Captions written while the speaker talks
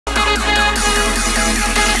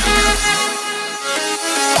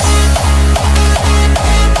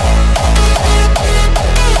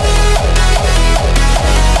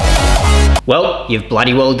Well, you've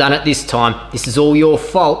bloody well done it this time. This is all your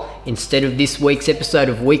fault. Instead of this week's episode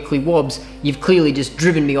of Weekly Wobz, you've clearly just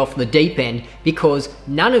driven me off the deep end because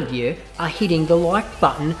none of you are hitting the like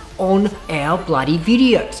button on our bloody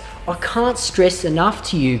videos. I can't stress enough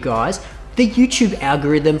to you guys, the YouTube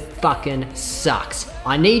algorithm fucking sucks.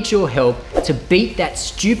 I need your help to beat that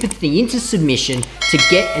stupid thing into submission to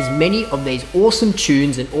get as many of these awesome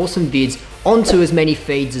tunes and awesome vids onto as many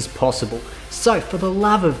feeds as possible. So for the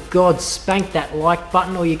love of God, spank that like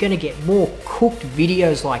button or you're gonna get more cooked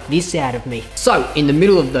videos like this out of me. So in the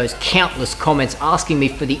middle of those countless comments asking me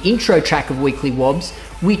for the intro track of Weekly Wobz,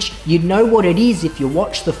 which you know what it is if you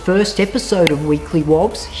watch the first episode of Weekly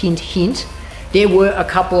Wobz, hint hint, there were a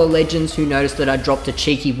couple of legends who noticed that I dropped a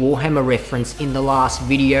cheeky Warhammer reference in the last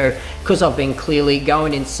video because I've been clearly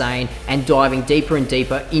going insane and diving deeper and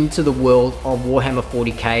deeper into the world of Warhammer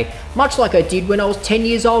 40K, much like I did when I was 10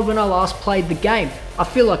 years old when I last played the game. I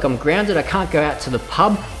feel like I'm grounded, I can't go out to the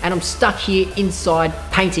pub, and I'm stuck here inside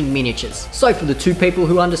painting miniatures. So for the two people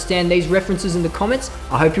who understand these references in the comments,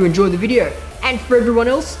 I hope you enjoy the video. And for everyone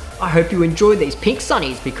else, I hope you enjoy these pink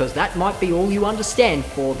sunnies because that might be all you understand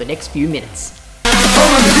for the next few minutes.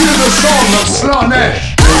 Come and hear the song of Slendy.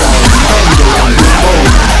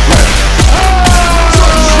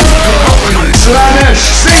 Slendy,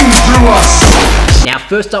 sing through us. Now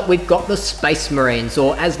first up we've got the Space Marines,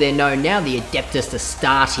 or as they're known now, the Adeptus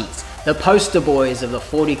Astartes, the poster boys of the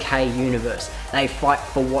 40k universe. They fight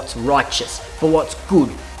for what's righteous, for what's good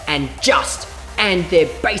and just. And they're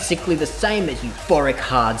basically the same as euphoric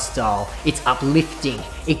hardstyle. It's uplifting,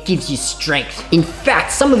 it gives you strength. In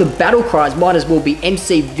fact, some of the battle cries might as well be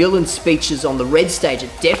MC villain speeches on the red stage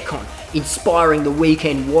at DEF CON, inspiring the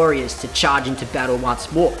weekend warriors to charge into battle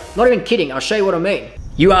once more. Not even kidding, I'll show you what I mean.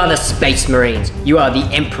 You are the Space Marines, you are the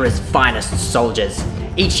Emperor's finest soldiers.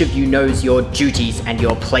 Each of you knows your duties and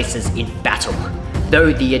your places in battle.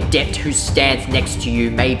 Though the adept who stands next to you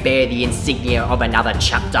may bear the insignia of another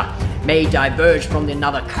chapter, may diverge from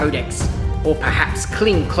another codex, or perhaps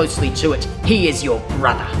cling closely to it, he is your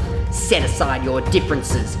brother. Set aside your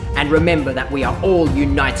differences and remember that we are all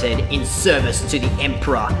united in service to the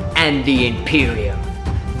Emperor and the Imperium.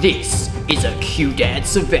 This is a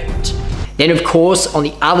Q-Dance event. Then of course, on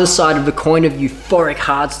the other side of the coin of euphoric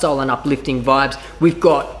hardstyle and uplifting vibes, we've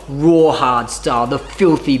got raw hardstyle, the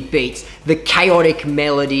filthy beats, the chaotic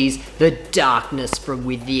melodies, the darkness from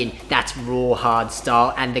within. That's raw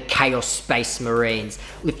hardstyle and the Chaos Space Marines.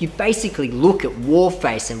 If you basically look at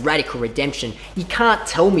Warface and Radical Redemption, you can't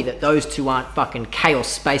tell me that those two aren't fucking Chaos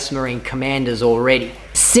Space Marine commanders already.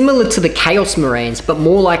 Similar to the Chaos Marines, but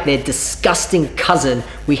more like their disgusting cousin,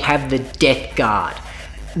 we have the Death Guard.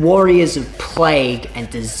 Warriors of plague and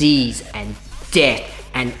disease and death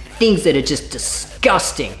and things that are just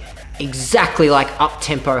disgusting, exactly like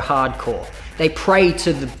up-tempo hardcore. They pray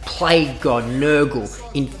to the plague god Nurgle.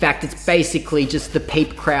 In fact, it's basically just the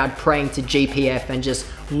peep crowd praying to GPF and just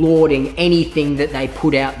lauding anything that they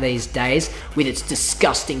put out these days with its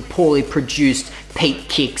disgusting, poorly produced peep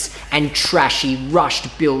kicks and trashy,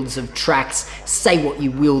 rushed builds of tracks. Say what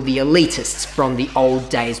you will, the elitists from the old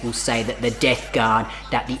days will say that the Death Guard,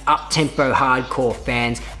 that the up-tempo hardcore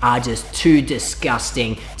fans are just too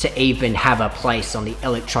disgusting to even have a place on the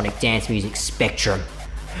electronic dance music spectrum.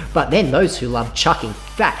 But then those who love chucking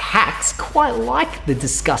fat hacks quite like the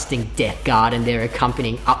disgusting Death Guard and their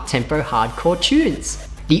accompanying up-tempo hardcore tunes.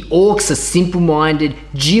 The orcs are simple-minded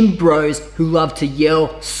gym bros who love to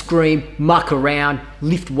yell, scream, muck around,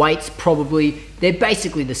 lift weights probably. They're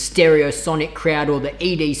basically the Stereosonic crowd or the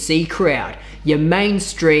EDC crowd. Your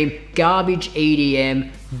mainstream garbage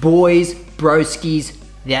EDM, boys, broskies,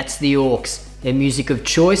 that's the orcs. Their music of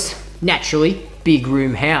choice? Naturally, Big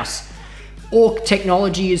Room House. Orc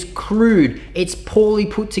technology is crude, it's poorly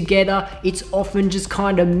put together, it's often just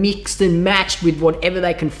kind of mixed and matched with whatever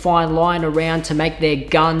they can find lying around to make their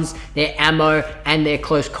guns, their ammo, and their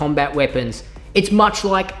close combat weapons. It's much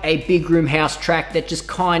like a Big Room House track that just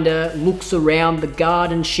kind of looks around the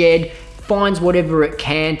garden shed, finds whatever it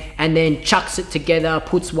can, and then chucks it together,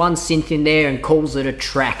 puts one synth in there and calls it a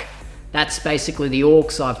track. That's basically the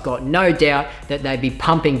orcs. I've got no doubt that they'd be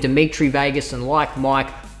pumping Dimitri Vegas and Like Mike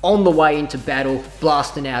on the way into battle,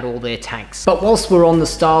 blasting out all their tanks. But whilst we're on the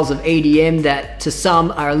styles of EDM that to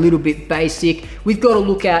some are a little bit basic, we've got to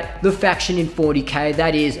look at the faction in 40k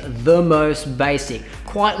that is the most basic.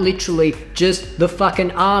 Quite literally just the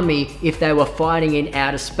fucking army if they were fighting in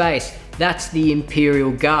outer space. That's the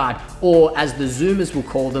Imperial Guard, or as the Zoomers will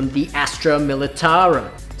call them, the Astra Militarum.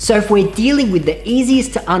 So if we're dealing with the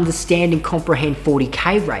easiest to understand and comprehend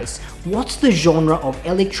 40K race, what's the genre of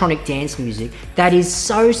electronic dance music that is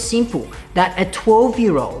so simple that a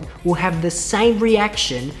 12-year-old will have the same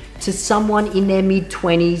reaction to someone in their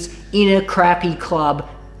mid-20s in a crappy club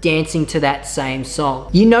dancing to that same song?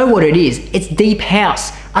 You know what it is, it's deep house.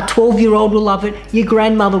 A 12-year-old will love it, your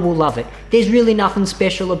grandmother will love it. There's really nothing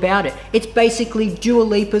special about it. It's basically Dua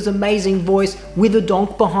Lipa's amazing voice with a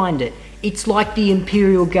donk behind it. It's like the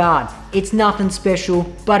Imperial Guard. It's nothing special,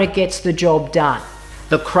 but it gets the job done.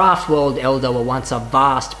 The Craft World Eldar were once a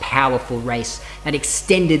vast, powerful race that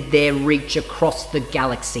extended their reach across the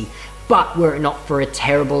galaxy, but were it not for a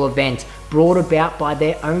terrible event brought about by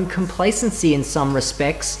their own complacency in some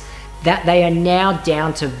respects, that they are now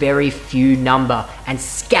down to very few number and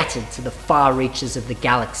scattered to the far reaches of the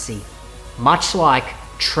galaxy, much like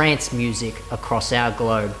trance music across our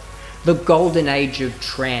globe. The golden age of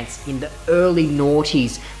trance in the early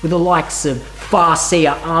noughties with the likes of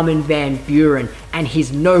Farseer Armin van Buuren and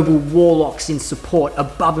his noble warlocks in support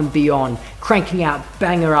above and beyond, cranking out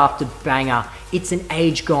banger after banger. It's an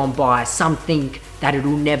age gone by. Some think that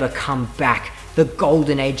it'll never come back. The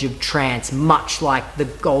golden age of trance, much like the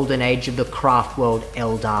golden age of the Craft World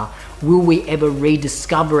Eldar. Will we ever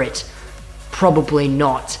rediscover it? Probably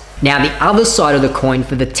not. Now the other side of the coin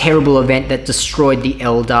for the terrible event that destroyed the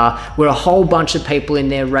Eldar were a whole bunch of people in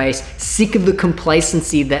their race sick of the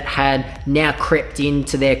complacency that had now crept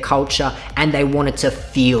into their culture, and they wanted to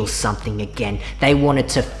feel something again. They wanted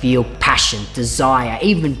to feel passion, desire,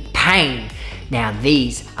 even pain. Now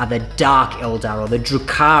these are the Dark Eldar, or the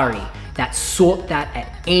Drukhari, that sought that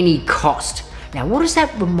at any cost. Now what does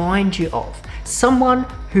that remind you of? Someone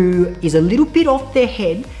who is a little bit off their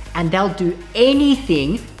head and they'll do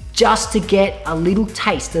anything just to get a little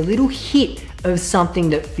taste, a little hit of something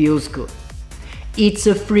that feels good. It's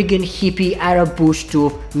a friggin' hippie at a bush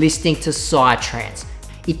doof listening to psytrance.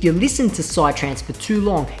 If you listen to psytrance for too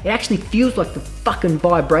long, it actually feels like the fucking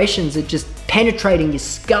vibrations are just penetrating your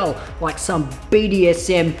skull like some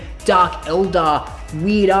BDSM Dark Eldar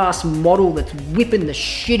weird ass model that's whipping the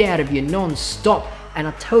shit out of you non-stop. And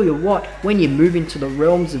I tell you what, when you move into the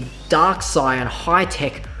realms of dark sci and high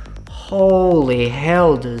tech, holy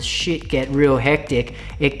hell does shit get real hectic.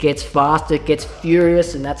 It gets fast, it gets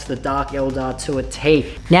furious, and that's the Dark Eldar to a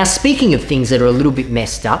T. Now speaking of things that are a little bit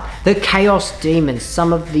messed up, the Chaos Demons,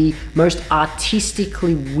 some of the most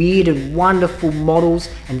artistically weird and wonderful models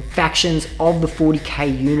and factions of the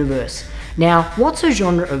 40K universe. Now, what's a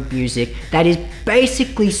genre of music that is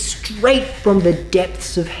basically straight from the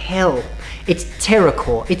depths of hell? It's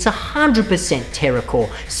terrorcore. It's 100% terrorcore.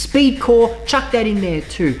 Speedcore, chuck that in there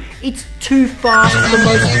too. It's too fast for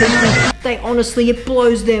most people. It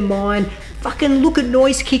blows their mind. Fucking look at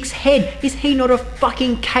Noisekick's head. Is he not a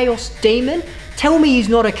fucking chaos demon? Tell me he's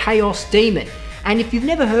not a chaos demon. And if you've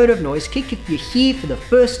never heard of Noisekick, if you're here for the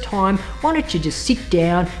first time, why don't you just sit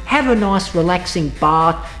down, have a nice relaxing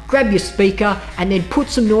bath, grab your speaker, and then put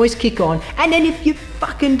some Noisekick on. And then if you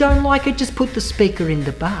fucking don't like it, just put the speaker in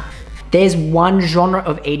the bath. There's one genre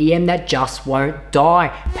of EDM that just won't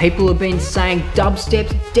die. People have been saying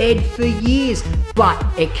dubstep's dead for years, but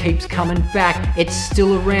it keeps coming back. It's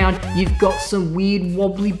still around. You've got some weird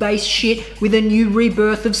wobbly bass shit with a new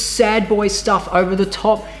rebirth of sad boy stuff over the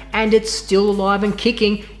top, and it's still alive and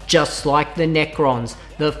kicking, just like the Necrons,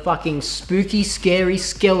 the fucking spooky, scary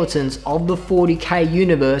skeletons of the 40K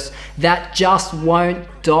universe that just won't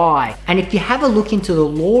die. And if you have a look into the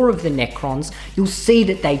lore of the Necrons, you'll see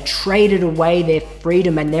that they traded away their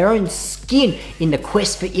freedom and their own skin in the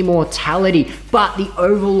quest for immortality, but the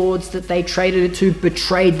overlords that they traded it to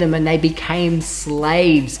betrayed them and they became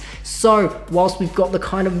slaves. So whilst we've got the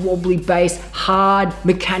kind of wobbly bass, hard,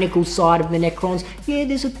 mechanical side of the Necrons, yeah,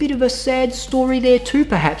 there's a bit of a sad story there too,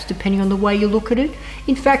 perhaps, depending on the way you look at it.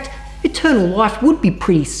 In fact, eternal life would be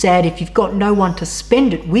pretty sad if you've got no one to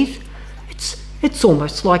spend it with. It's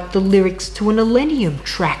almost like the lyrics to an Millennium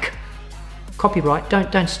track. Copyright,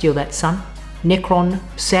 don't steal that, son. Necron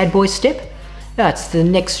sad boy step. That's the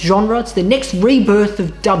next genre, it's the next rebirth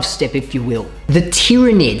of dubstep, if you will. The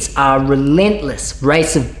Tyranids are a relentless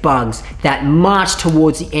race of bugs that march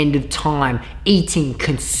towards the end of time, eating,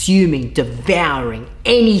 consuming, devouring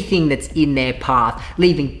anything that's in their path,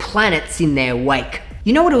 leaving planets in their wake.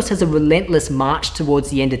 You know what else has a relentless march towards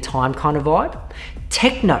the end of time kind of vibe?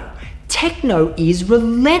 Techno. Techno is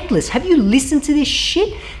relentless. Have you listened to this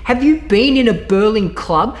shit? Have you been in a Berlin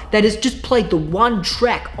club that has just played the one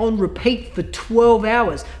track on repeat for 12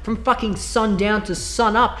 hours from fucking sundown to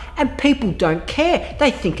sun up, and people don't care?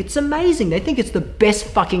 They think it's amazing. They think it's the best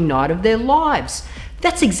fucking night of their lives.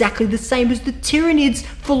 That's exactly the same as the Tyranids'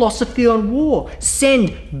 philosophy on war.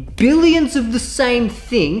 Send billions of the same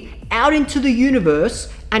thing out into the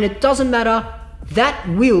universe, and it doesn't matter, that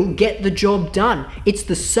will get the job done. It's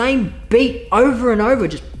the same beat over and over,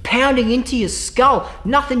 just pounding into your skull.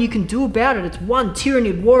 Nothing you can do about it. It's one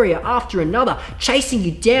Tyranid warrior after another, chasing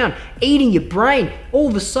you down, eating your brain. All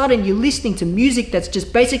of a sudden, you're listening to music that's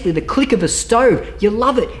just basically the click of a stove. You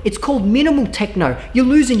love it. It's called minimal techno. You're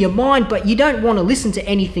losing your mind, but you don't want to listen to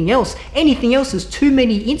anything else. Anything else is too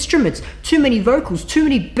many instruments, too many vocals, too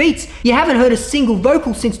many beats. You haven't heard a single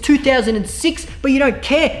vocal since 2006, but you don't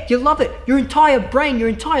care. You love it. Your entire brain, your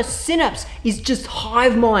entire synapse is just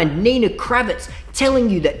hive mind, Nina Kravitz, telling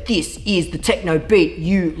you that this is the techno beat.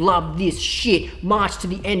 You love this shit. March to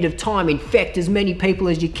the end of time. Infect as many people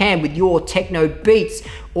as you can with your techno beats,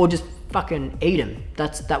 or just fucking eat them.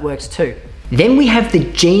 That works too. Then we have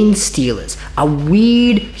the Gene Stealers, a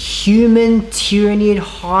weird human Tyranid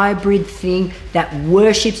hybrid thing that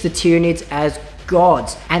worships the Tyranids as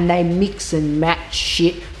gods, and they mix and match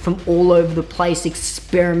shit from all over the place,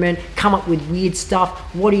 experiment, come up with weird stuff.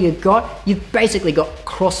 What do you got? You've basically got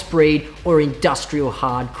crossbreed or industrial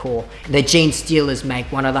hardcore. The Gene Stealers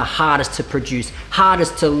make one of the hardest to produce,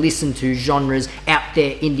 hardest to listen to genres out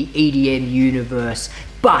there in the EDM universe.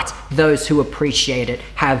 But those who appreciate it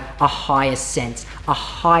have a higher sense, a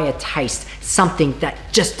higher taste, something that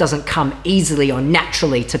just doesn't come easily or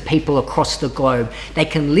naturally to people across the globe. They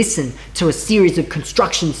can listen to a series of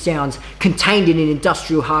construction sounds contained in an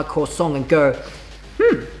industrial hardcore song and go,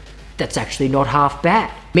 that's actually not half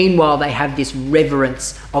bad. Meanwhile, they have this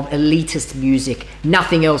reverence of elitist music.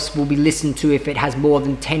 Nothing else will be listened to if it has more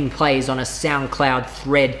than 10 plays on a SoundCloud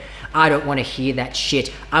thread. I don't want to hear that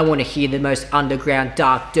shit. I want to hear the most underground,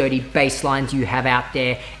 dark, dirty bass lines you have out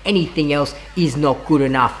there. Anything else is not good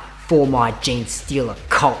enough for my Gene Stealer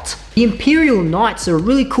cult. The Imperial Knights are a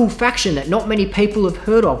really cool faction that not many people have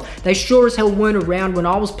heard of. They sure as hell weren't around when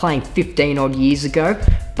I was playing 15 odd years ago,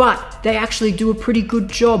 but they actually do a pretty good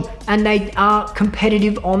job, and they are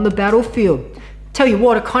competitive on the battlefield. Tell you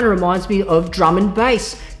what, it kind of reminds me of drum and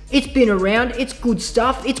bass. It's been around, it's good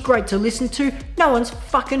stuff, it's great to listen to. No one's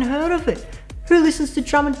fucking heard of it. Who listens to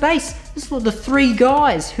drum and bass? This is the 3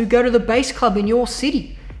 guys who go to the bass club in your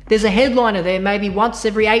city. There's a headliner there maybe once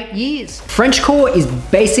every 8 years. Frenchcore is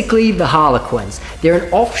basically the Harlequins. They're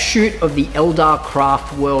an offshoot of the Eldar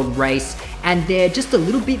Craft World race, and they're just a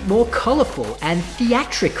little bit more colorful and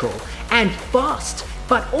theatrical and fast,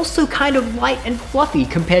 but also kind of light and fluffy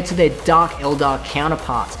compared to their dark Eldar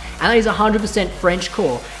counterparts. And that is 100%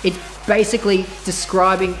 Frenchcore. It's basically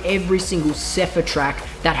describing every single Sepher track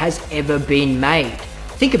that has ever been made.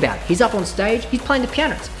 Think about it, he's up on stage, he's playing the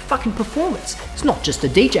piano, it's a fucking performance. It's not just a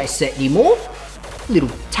DJ set anymore.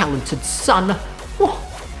 Little talented son. Oh,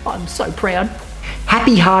 I'm so proud.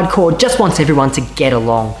 Happy Hardcore just wants everyone to get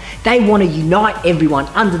along. They want to unite everyone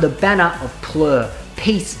under the banner of Plur.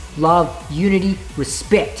 Peace, love, unity,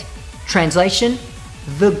 respect. Translation,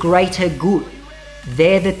 the greater good.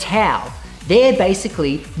 They're the Tau. They're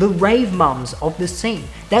basically the rave mums of the scene.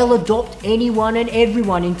 They'll adopt anyone and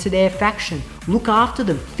everyone into their faction, look after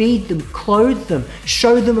them, feed them, clothe them,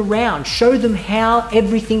 show them around, show them how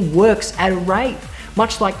everything works at a rave.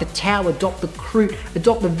 Much like the Tau adopt the Kroot,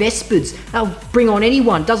 adopt the Vespers, they'll bring on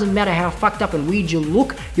anyone, doesn't matter how fucked up and weird you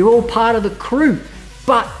look, you're all part of the crew.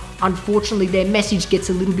 But unfortunately, their message gets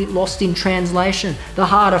a little bit lost in translation. The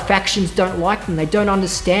harder factions don't like them. They don't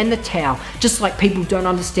understand the Tau, just like people don't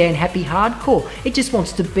understand Happy Hardcore. It just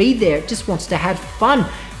wants to be there. It just wants to have fun.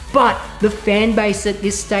 But the fan base at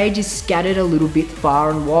this stage is scattered a little bit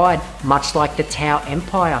far and wide, much like the Tau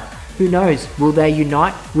Empire. Who knows? Will they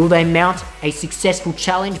unite? Will they mount a successful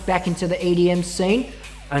challenge back into the EDM scene?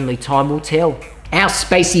 Only time will tell. Our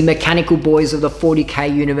spacey mechanical boys of the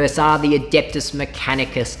 40k universe are the Adeptus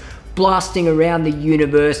Mechanicus, blasting around the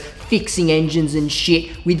universe, fixing engines and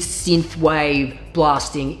shit with synthwave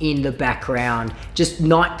blasting in the background. Just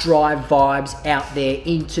night drive vibes out there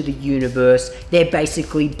into the universe. They're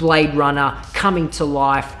basically Blade Runner coming to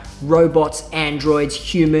life, robots, androids,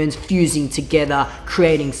 humans fusing together,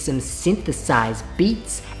 creating some synthesized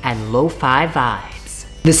beats and lo-fi vibes.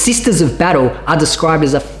 The Sisters of Battle are described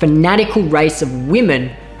as a fanatical race of women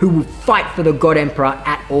who will fight for the God Emperor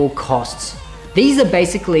at all costs. These are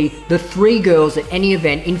basically the 3 girls at any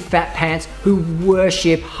event in fat pants who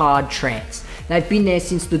worship hard trance. They've been there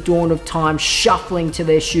since the dawn of time, shuffling till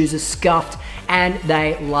their shoes are scuffed, and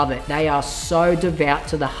they love it. They are so devout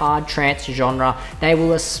to the hard trance genre, they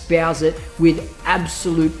will espouse it with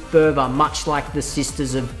absolute fervor, much like the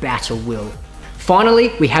Sisters of Battle will.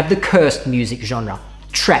 Finally, we have the cursed music genre.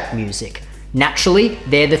 Trap music. Naturally,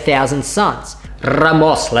 they're the Thousand Sons.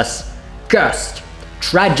 remorseless, cursed.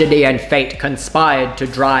 Tragedy and fate conspired to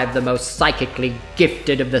drive the most psychically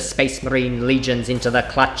gifted of the Space Marine legions into the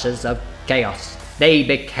clutches of chaos. They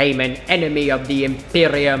became an enemy of the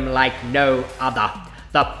Imperium like no other.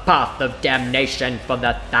 The path of damnation for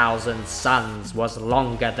the 1,000 suns was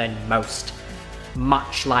longer than most.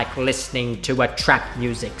 Much like listening to a trap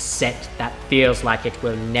music set that feels like it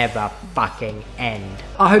will never fucking end.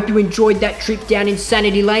 I hope you enjoyed that trip down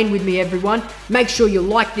Insanity Lane with me, everyone. Make sure you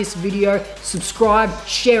like this video, subscribe,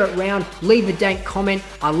 share it around, leave a dank comment.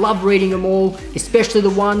 I love reading them all, especially the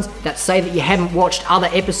ones that say that you haven't watched other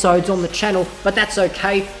episodes on the channel, but that's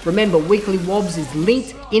okay. Remember, Weekly Wobz is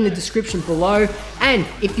linked in the description below. And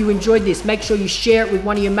if you enjoyed this, make sure you share it with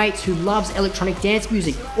one of your mates who loves electronic dance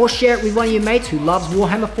music, or share it with one of your mates who loves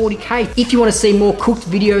Warhammer 40K. If you want to see more cooked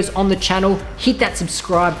videos on the channel, hit that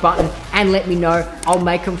subscribe button and let me know. I'll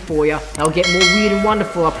make them for you. They'll get more weird and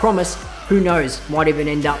wonderful, I promise. Who knows, might even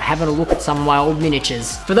end up having a look at some of my old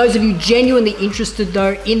miniatures. For those of you genuinely interested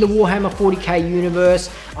though in the Warhammer 40K universe,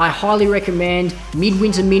 I highly recommend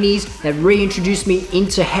Midwinter Minis. They've reintroduced me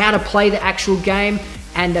into how to play the actual game,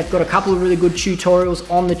 and they've got a couple of really good tutorials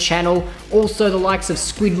on the channel. Also the likes of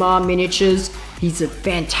Squidmar Miniatures. He's a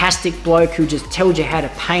fantastic bloke who just tells you how to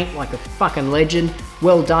paint like a fucking legend.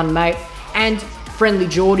 Well done, mate. And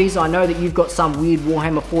Friendlyjordies, I know that you've got some weird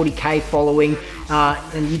Warhammer 40K following,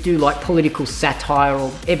 and you do like political satire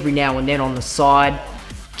or every now and then on the side.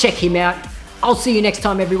 Check him out. I'll see you next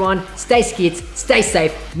time, everyone. Stay skits, stay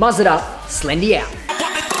safe, muzz it up, Slendy out.